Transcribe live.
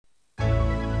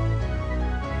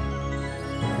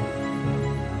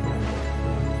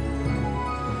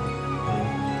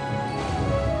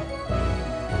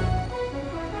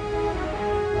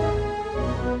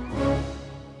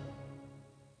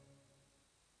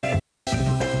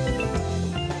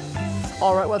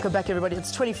All right, welcome back, everybody.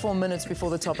 It's 24 minutes before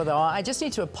the top of the hour. I just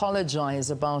need to apologize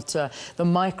about the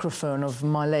microphone of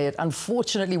Malay. It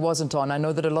unfortunately wasn't on. I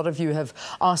know that a lot of you have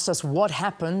asked us what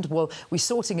happened. Well, we're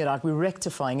sorting it out, we're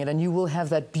rectifying it, and you will have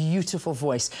that beautiful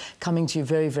voice coming to you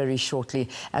very, very shortly.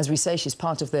 As we say, she's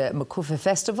part of the Makufe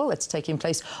Festival. It's taking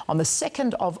place on the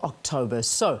 2nd of October.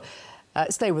 So,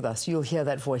 stay with us. You'll hear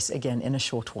that voice again in a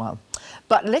short while.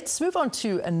 But let's move on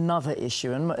to another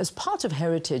issue. And as part of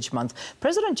Heritage Month,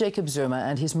 President Jacob Zuma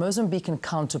and his Mozambican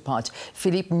counterpart,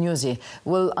 Philippe Nyusi,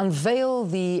 will unveil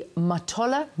the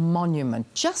Matola Monument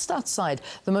just outside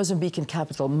the Mozambican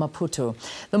capital, Maputo.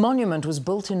 The monument was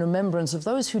built in remembrance of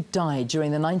those who died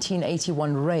during the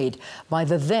 1981 raid by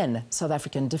the then South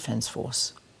African Defence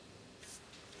Force.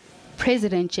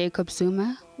 President Jacob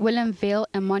Zuma will unveil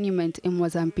a monument in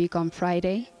Mozambique on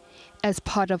Friday as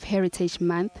part of Heritage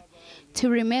Month to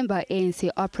remember ANC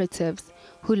operatives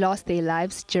who lost their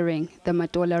lives during the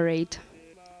Matola raid.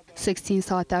 16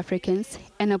 South Africans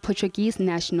and a Portuguese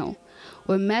national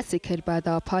were massacred by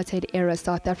the apartheid-era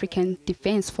South African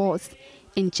Defence Force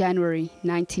in January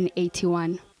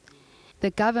 1981. The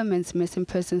government's missing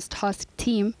persons task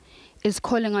team is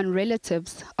calling on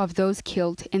relatives of those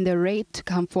killed in the raid to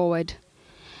come forward.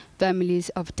 Families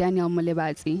of Daniel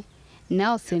Molebazi,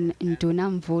 Nelson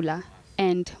Nduna Mvula,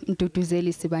 and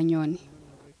Mduduzeli Sibanyoni.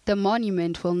 The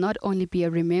monument will not only be a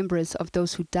remembrance of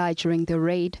those who died during the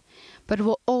raid, but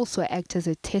will also act as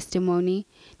a testimony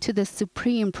to the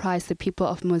supreme price the people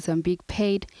of Mozambique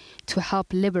paid to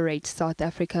help liberate South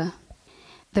Africa.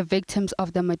 The victims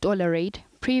of the Matola raid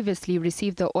previously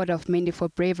received the Order of Mendi for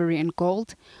Bravery and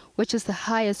Gold, which is the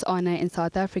highest honor in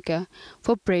South Africa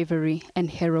for bravery and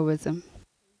heroism.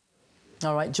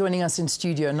 All right, joining us in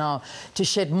studio now to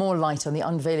shed more light on the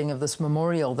unveiling of this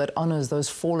memorial that honors those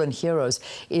fallen heroes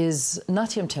is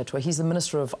Nathi Mthethwa. He's the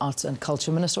Minister of Arts and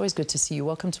Culture. Minister, always good to see you.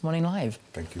 Welcome to Morning Live.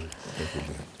 Thank you. Thank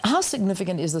you. How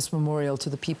significant is this memorial to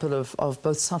the people of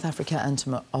both South Africa and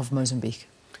of Mozambique?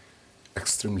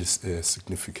 Extremely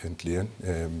significant,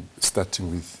 Leanne.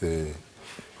 Starting with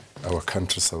our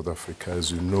country, South Africa,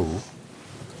 as you know,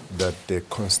 that the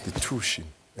Constitution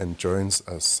enjoins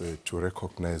us to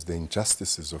recognize the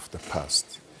injustices of the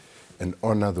past and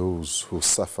honor those who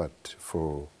suffered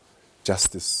for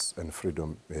justice and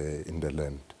freedom in the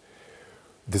land.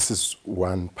 This is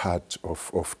one part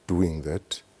of doing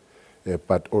that,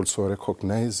 but also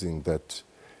recognizing that,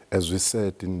 as we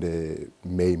said in the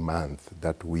May month,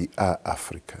 that we are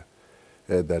Africa,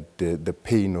 that the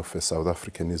pain of a South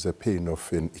African is a pain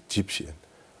of an Egyptian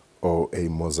or a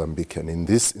Mozambican. In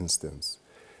this instance,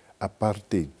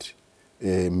 apartheid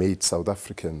made South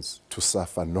Africans to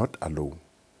suffer not alone.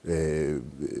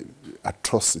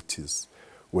 Atrocities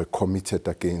were committed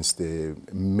against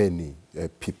many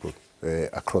people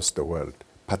across the world,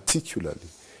 particularly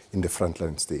in the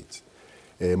frontline states.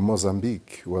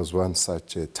 Mozambique was one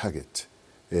such target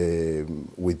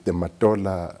with the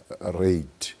Matola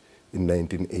raid in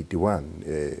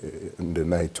 1981, on the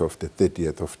night of the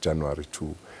 30th of January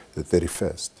to the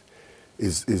 31st.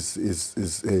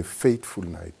 Is a fateful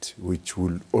night which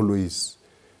will always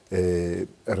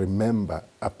remember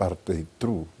apartheid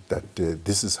through, that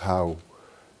this is how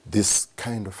this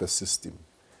kind of a system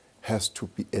has to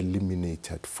be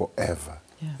eliminated forever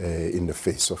in the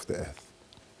face of the earth.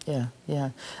 Yeah,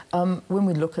 yeah. When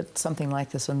we look at something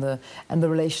like this and the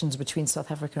relations between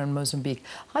South Africa and Mozambique,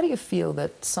 how do you feel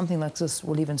that something like this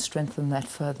will even strengthen that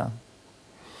further?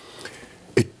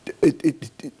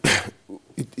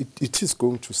 It is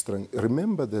going to strengthen.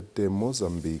 Remember that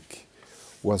Mozambique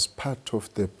was part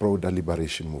of the broader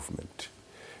liberation movement.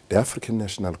 The African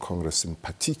National Congress in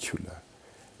particular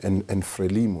and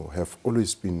Frelimo have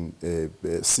always been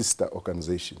sister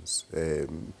organizations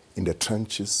in the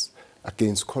trenches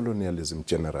against colonialism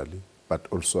generally, but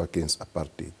also against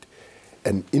apartheid.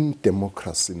 And in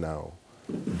democracy now,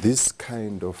 this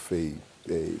kind of a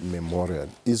memorial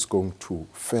is going to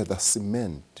further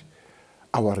cement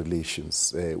our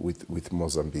relations with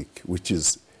Mozambique, which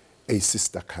is a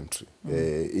sister country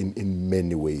in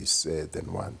many ways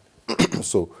than one.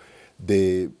 So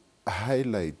the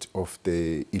highlight of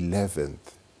the 11th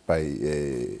by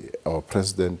our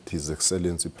President, His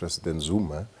Excellency President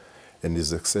Zuma, and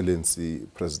His Excellency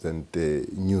President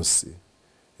Nyusi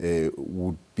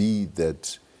would be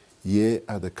that here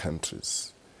are the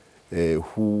countries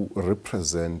who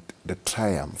represent the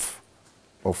triumph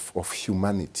of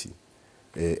humanity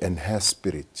and her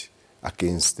spirit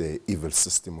against the evil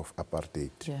system of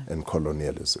apartheid and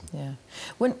colonialism. Yeah.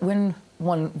 When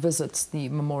one visits the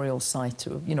memorial site,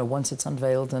 you know, once it's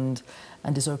unveiled and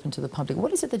is open to the public,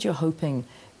 what is it that you're hoping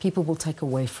people will take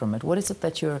away from it? What is it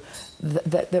that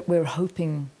that we're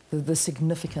hoping the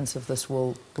significance of this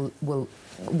will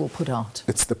put out?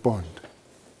 It's the bond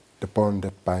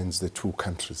that binds the two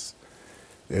countries.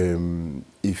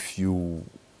 If you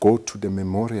go to the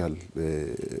memorial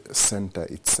center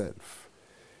itself,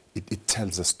 it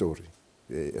tells a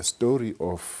story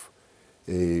of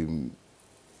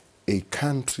a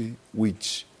country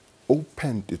which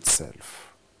opened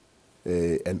itself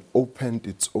and opened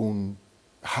its own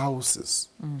houses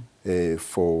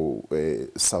for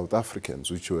South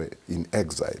Africans which were in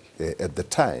exile at the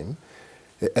time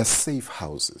as safe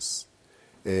houses.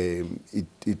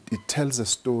 It tells a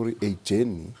story, a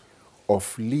journey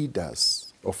of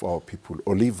leaders of our people,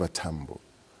 Oliver Tambo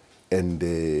and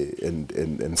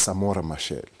Samora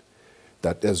Machel,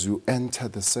 that as you enter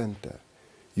the center,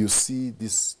 you see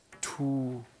these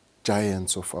two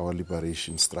giants of our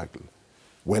liberation struggle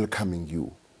welcoming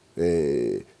you,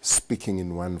 speaking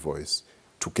in one voice,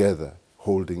 together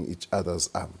holding each other's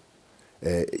arm.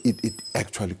 It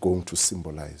actually going to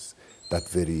symbolize that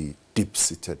very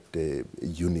deep-seated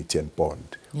unity and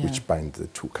bond which bind the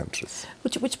two countries.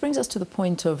 Which brings us to the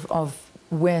point of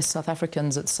where South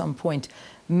Africans at some point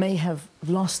may have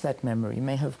lost that memory,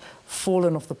 may have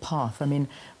fallen off the path. I mean,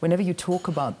 whenever you talk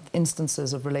about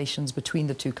instances of relations between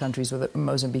the two countries, with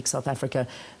Mozambique, South Africa,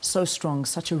 so strong,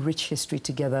 such a rich history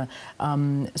together,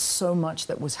 so much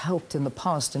that was helped in the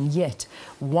past, and yet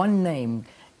one name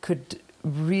could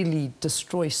really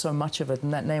destroy so much of it,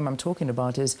 and that name I'm talking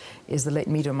about is the late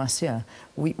Mido Masia.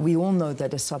 We all know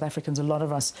that as South Africans, a lot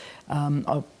of us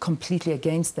are completely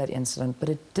against that incident, but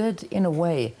it did, in a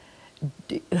way,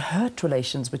 hurt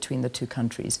relations between the two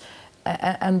countries.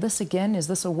 And this, again, is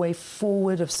this a way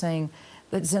forward of saying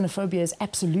that xenophobia is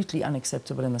absolutely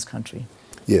unacceptable in this country?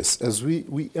 Yes, as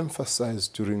we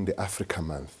emphasized during the Africa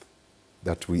Month,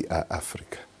 that we are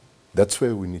Africa. That's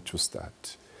where we need to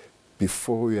start.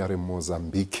 Before you are a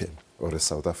Mozambican or a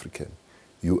South African,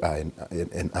 you are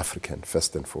an African,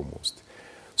 first and foremost.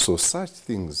 So such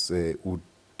things would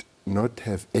not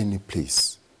have any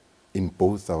place in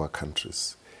both our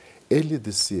countries. Earlier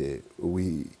this year,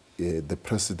 the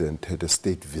president had a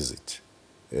state visit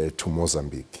to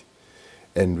Mozambique,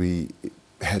 and we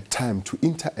had time to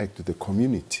interact with the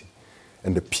community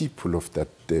and the people of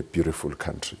that beautiful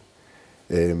country.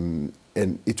 And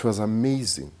it was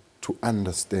amazing to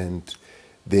understand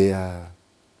their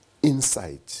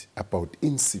insight about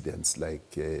incidents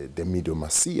like the Mido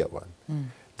Masia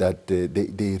one, that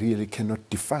they really cannot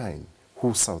define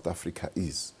who South Africa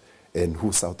is and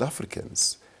who South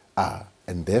Africans are.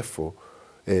 And therefore,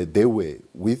 they were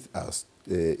with us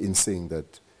in saying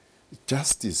that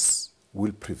justice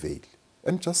will prevail.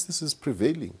 And justice is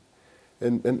prevailing.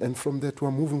 And from that, we're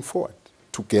moving forward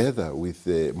together with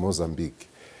Mozambique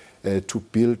to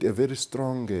build a very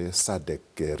strong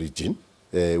SADC region,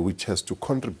 which has to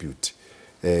contribute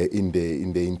in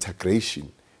the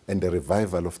integration and the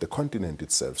revival of the continent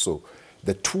itself. So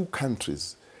the two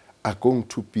countries are going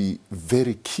to be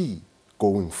very key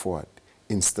going forward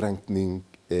in strengthening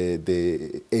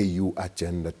the AU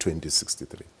Agenda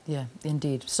 2063. Yeah,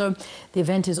 indeed. So the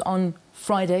event is on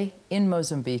Friday in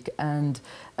Mozambique, and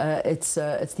it's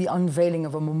the unveiling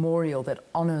of a memorial that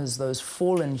honors those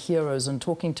fallen heroes. And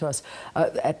talking to us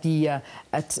at the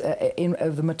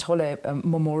Matola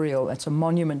Memorial, it's a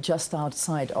monument just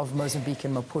outside of Mozambique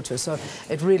in Maputo. So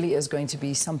it really is going to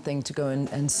be something to go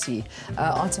and see.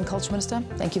 Arts and Culture Minister,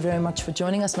 thank you very much for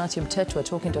joining us. Nathi Mthethwa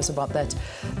talking to us about that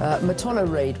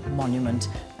Matola Raid monument,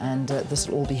 and this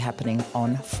will all be happening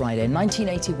on Friday.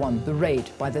 1981, the raid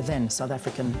by the then South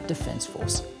African Defence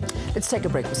Force. Let's take a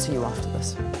break. We'll see you after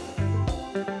this.